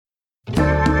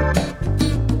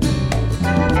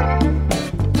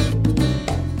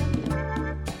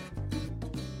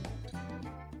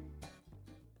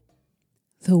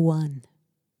The One.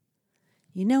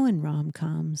 You know in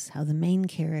rom-coms how the main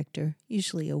character,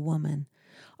 usually a woman,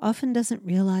 often doesn't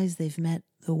realize they've met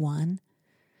the one.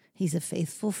 He's a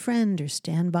faithful friend or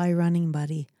standby running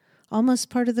buddy, almost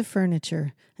part of the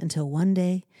furniture, until one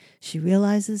day she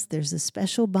realizes there's a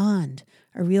special bond,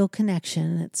 a real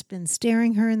connection that's been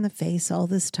staring her in the face all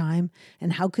this time,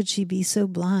 and how could she be so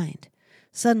blind?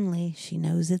 Suddenly she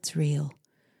knows it's real.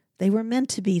 They were meant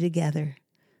to be together.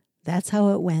 That's how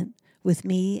it went with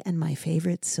me and my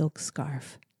favorite silk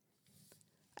scarf.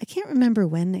 I can't remember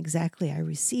when exactly I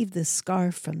received this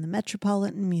scarf from the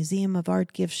Metropolitan Museum of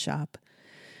Art gift shop,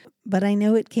 but I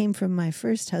know it came from my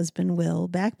first husband, Will,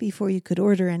 back before you could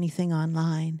order anything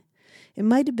online. It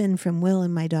might have been from Will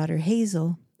and my daughter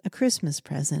Hazel, a Christmas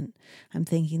present. I'm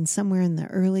thinking somewhere in the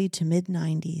early to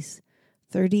mid-90s,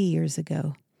 30 years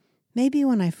ago. Maybe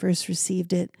when I first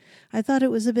received it, I thought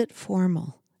it was a bit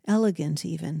formal, elegant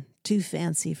even, too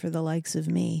fancy for the likes of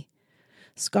me.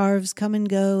 Scarves come and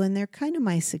go, and they're kind of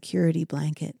my security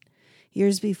blanket.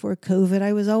 Years before COVID,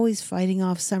 I was always fighting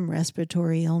off some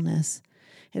respiratory illness.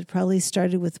 It probably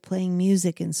started with playing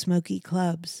music in smoky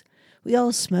clubs. We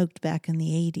all smoked back in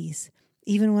the 80s.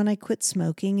 Even when I quit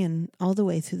smoking, and all the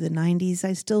way through the 90s,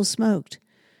 I still smoked.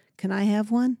 Can I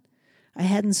have one? I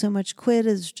hadn't so much quit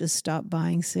as just stopped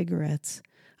buying cigarettes.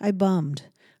 I bummed.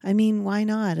 I mean, why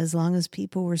not, as long as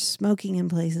people were smoking in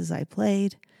places I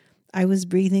played? I was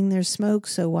breathing their smoke,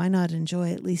 so why not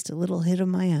enjoy at least a little hit of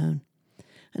my own?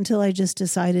 Until I just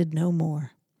decided no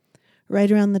more.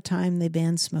 Right around the time they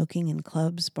banned smoking in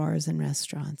clubs, bars, and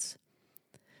restaurants.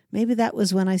 Maybe that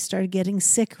was when I started getting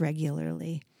sick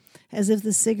regularly, as if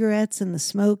the cigarettes and the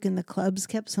smoke in the clubs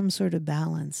kept some sort of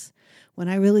balance. When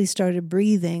I really started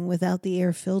breathing without the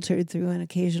air filtered through an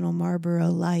occasional Marlboro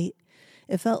Light,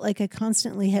 it felt like I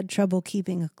constantly had trouble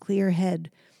keeping a clear head,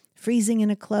 freezing in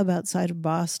a club outside of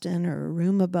Boston or a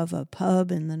room above a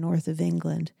pub in the north of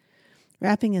England.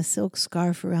 Wrapping a silk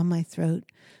scarf around my throat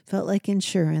felt like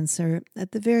insurance, or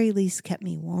at the very least kept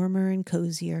me warmer and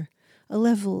cozier, a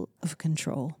level of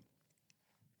control.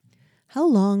 How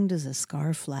long does a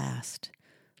scarf last?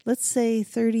 Let's say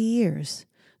 30 years.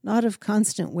 Not of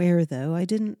constant wear, though. I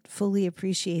didn't fully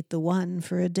appreciate the one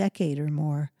for a decade or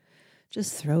more.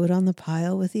 Just throw it on the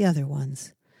pile with the other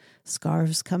ones.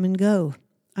 Scarves come and go.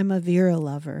 I'm a Vera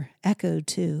lover, Echo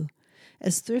too.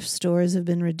 As thrift stores have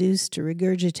been reduced to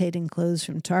regurgitating clothes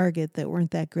from Target that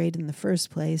weren't that great in the first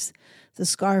place, the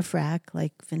scarf rack,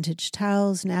 like vintage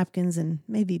towels, napkins, and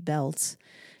maybe belts,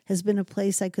 has been a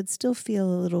place I could still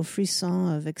feel a little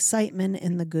frisson of excitement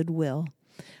in the goodwill.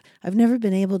 I've never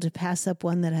been able to pass up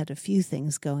one that had a few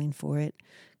things going for it: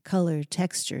 color,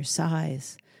 texture,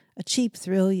 size. A cheap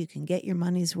thrill you can get your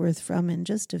money's worth from in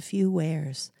just a few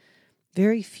wears.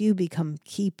 Very few become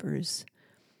keepers.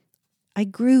 I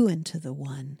grew into the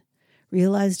one,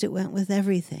 realized it went with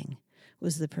everything,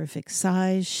 was the perfect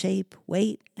size, shape,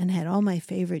 weight, and had all my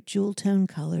favorite jewel tone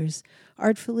colors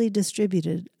artfully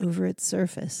distributed over its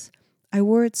surface. I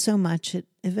wore it so much it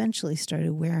eventually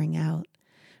started wearing out,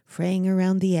 fraying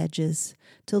around the edges,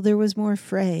 till there was more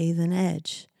fray than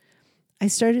edge. I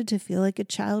started to feel like a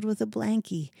child with a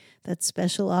blankie, that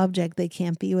special object they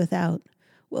can't be without.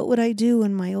 What would I do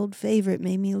when my old favorite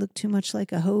made me look too much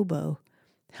like a hobo?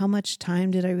 How much time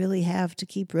did I really have to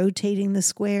keep rotating the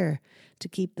square, to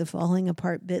keep the falling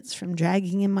apart bits from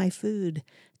dragging in my food,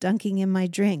 dunking in my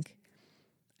drink?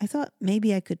 I thought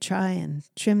maybe I could try and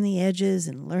trim the edges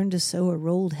and learn to sew a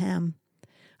rolled hem.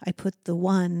 I put the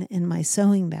one in my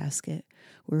sewing basket,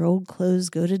 where old clothes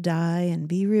go to die and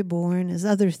be reborn as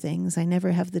other things I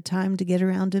never have the time to get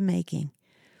around to making.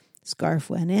 Scarf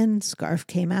went in, scarf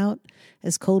came out,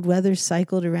 as cold weather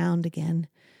cycled around again.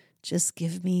 Just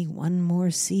give me one more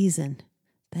season,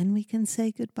 then we can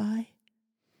say goodbye.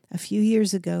 A few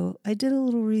years ago, I did a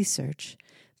little research.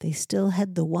 They still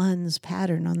had the ones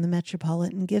pattern on the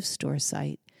Metropolitan gift store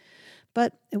site,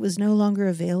 but it was no longer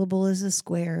available as a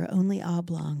square, only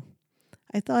oblong.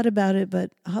 I thought about it,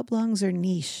 but oblongs are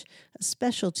niche, a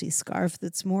specialty scarf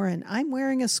that's more an I'm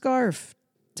wearing a scarf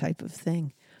type of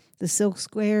thing. The silk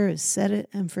square is set it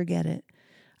and forget it.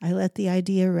 I let the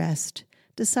idea rest,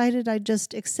 decided I'd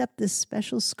just accept this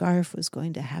special scarf was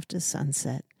going to have to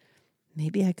sunset.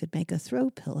 Maybe I could make a throw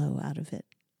pillow out of it.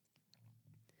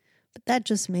 But that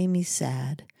just made me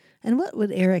sad. And what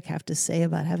would Eric have to say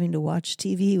about having to watch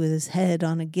TV with his head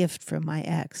on a gift from my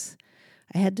ex?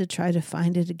 I had to try to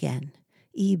find it again.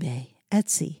 eBay,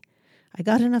 Etsy. I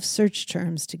got enough search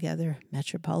terms together.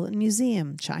 Metropolitan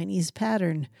Museum, Chinese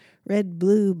pattern, red,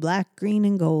 blue, black, green,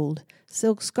 and gold,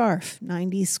 silk scarf,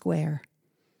 90 square.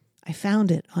 I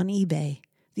found it on eBay.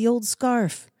 The old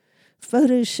scarf.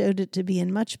 Photos showed it to be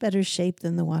in much better shape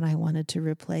than the one I wanted to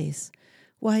replace.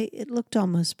 Why, it looked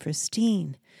almost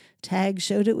pristine. Tags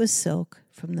showed it was silk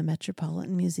from the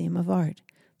Metropolitan Museum of Art.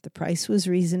 The price was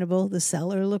reasonable. The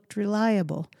seller looked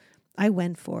reliable. I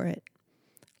went for it.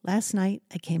 Last night,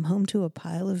 I came home to a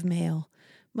pile of mail,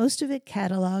 most of it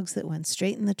catalogs that went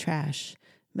straight in the trash,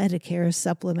 Medicare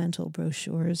supplemental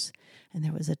brochures, and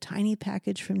there was a tiny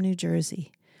package from New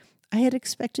Jersey. I had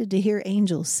expected to hear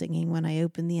angels singing when I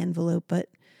opened the envelope, but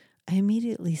I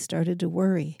immediately started to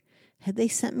worry. Had they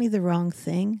sent me the wrong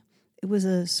thing? It was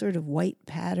a sort of white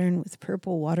pattern with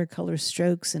purple watercolor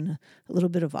strokes and a little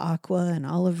bit of aqua and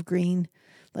olive green,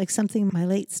 like something my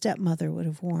late stepmother would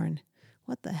have worn.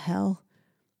 What the hell?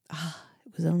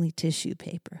 It was only tissue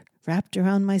paper, wrapped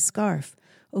around my scarf.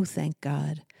 Oh, thank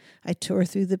God. I tore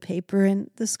through the paper, and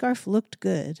the scarf looked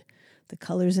good. The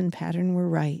colors and pattern were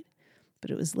right. But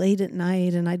it was late at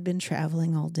night, and I'd been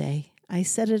traveling all day. I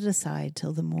set it aside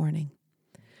till the morning.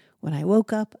 When I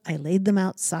woke up, I laid them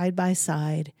out side by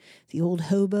side, the old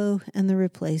hobo and the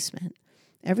replacement.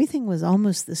 Everything was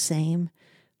almost the same.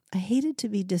 I hated to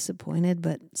be disappointed,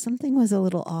 but something was a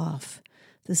little off.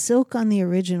 The silk on the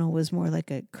original was more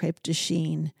like a crepe de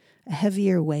chine, a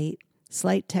heavier weight,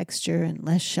 slight texture, and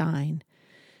less shine.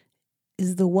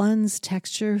 Is the one's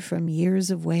texture from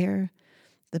years of wear?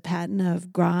 The patina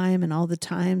of grime and all the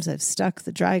times I've stuck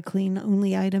the dry clean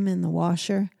only item in the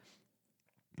washer?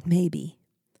 Maybe.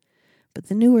 But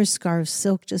the newer scarf's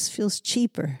silk just feels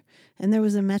cheaper, and there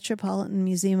was a Metropolitan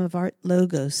Museum of Art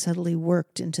logo subtly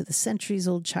worked into the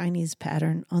centuries-old Chinese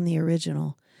pattern on the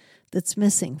original that's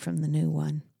missing from the new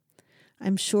one.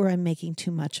 I'm sure I'm making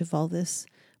too much of all this,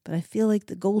 but I feel like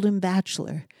the golden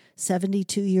bachelor,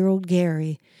 72-year-old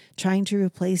Gary, trying to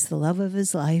replace the love of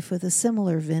his life with a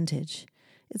similar vintage.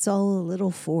 It's all a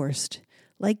little forced.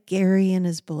 Like Gary and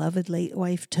his beloved late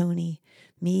wife Toni,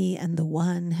 me and the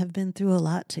one have been through a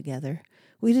lot together.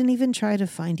 We didn't even try to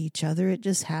find each other. It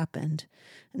just happened,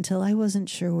 until I wasn't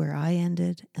sure where I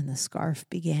ended and the scarf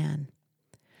began.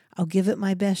 I'll give it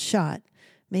my best shot,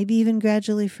 maybe even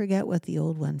gradually forget what the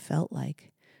old one felt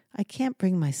like. I can't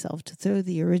bring myself to throw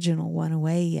the original one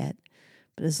away yet,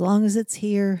 but as long as it's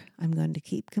here, I'm going to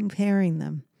keep comparing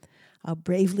them. I'll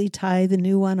bravely tie the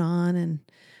new one on and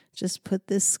just put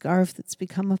this scarf that's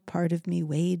become a part of me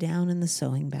way down in the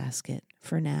sewing basket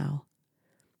for now.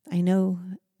 I know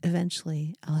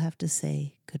eventually I'll have to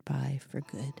say goodbye for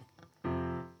good.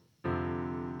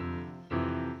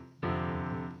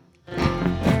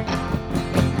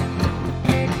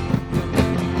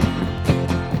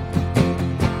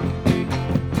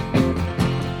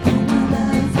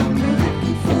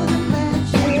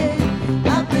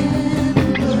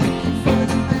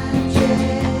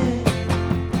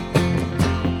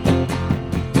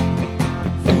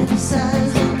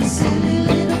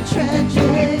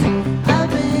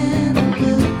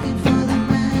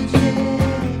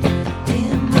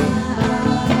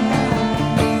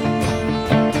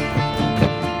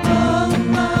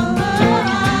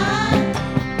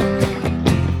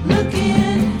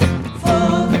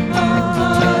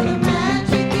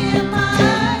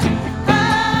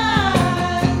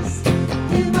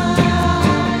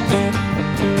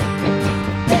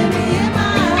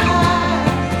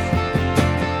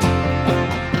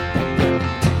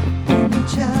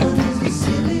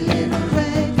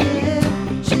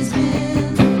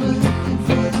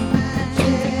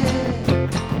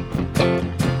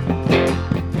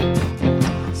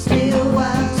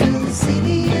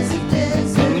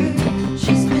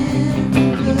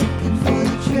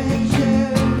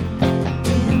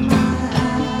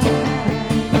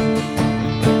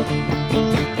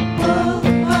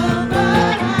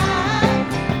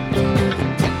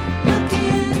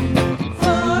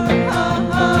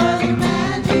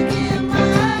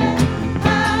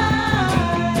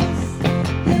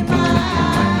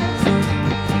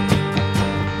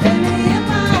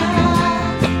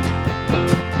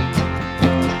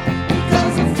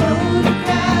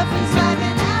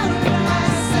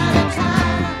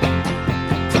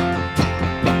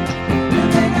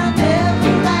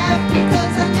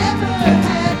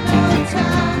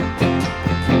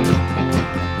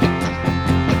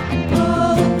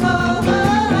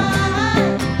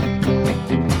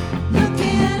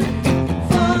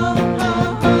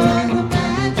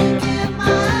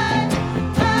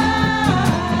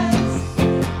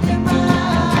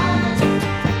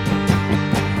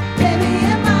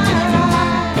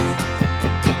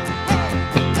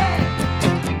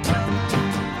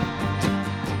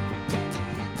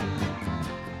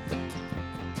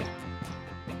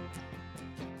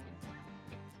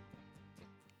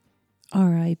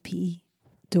 R.I.P.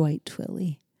 Dwight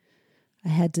Twilley. I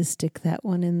had to stick that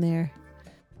one in there.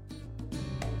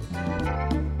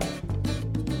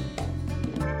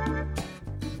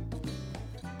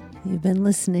 You've been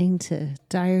listening to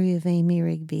Diary of Amy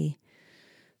Rigby.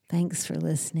 Thanks for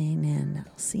listening, and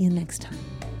I'll see you next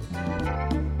time.